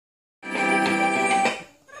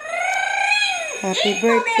Happy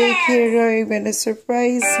birthday, Kiro. I'm gonna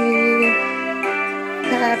surprise you.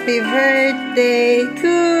 Happy birthday,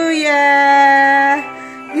 Kuya.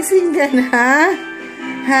 Gising ka na?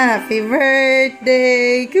 Happy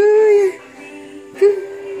birthday, Kuya.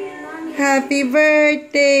 Happy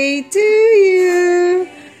birthday to you.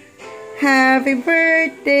 Happy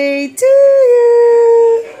birthday to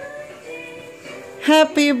you.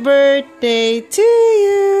 Happy birthday to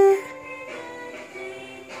you.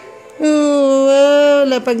 Oo,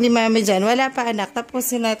 lapag ni Mami dyan. Wala pa anak.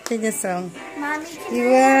 Tapusin natin yung song. Mommy,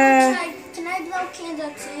 can I blow candle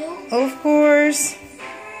too? Of course.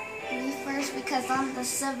 Me first because I'm the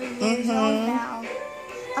 7 years old now.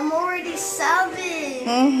 I'm already 7.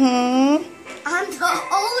 I'm the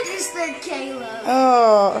oldest than Caleb.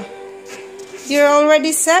 Oh. You're already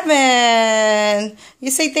 7. You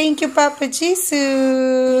say thank you, Papa Jesus.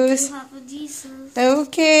 Thank you, Papa Jesus.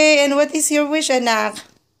 Okay. And what is your wish, anak?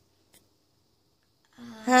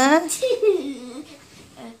 Huh?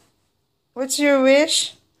 What's your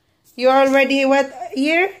wish? You already what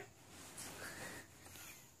year?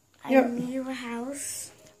 A new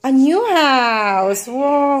house. A new house.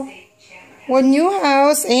 Whoa. One new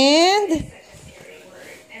house and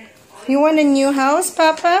you want a new house,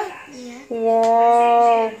 Papa? Yeah.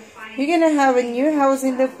 Wow. You're gonna have a new house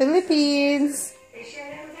in the Philippines.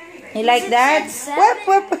 You like that? Whoop,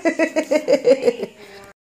 whoop.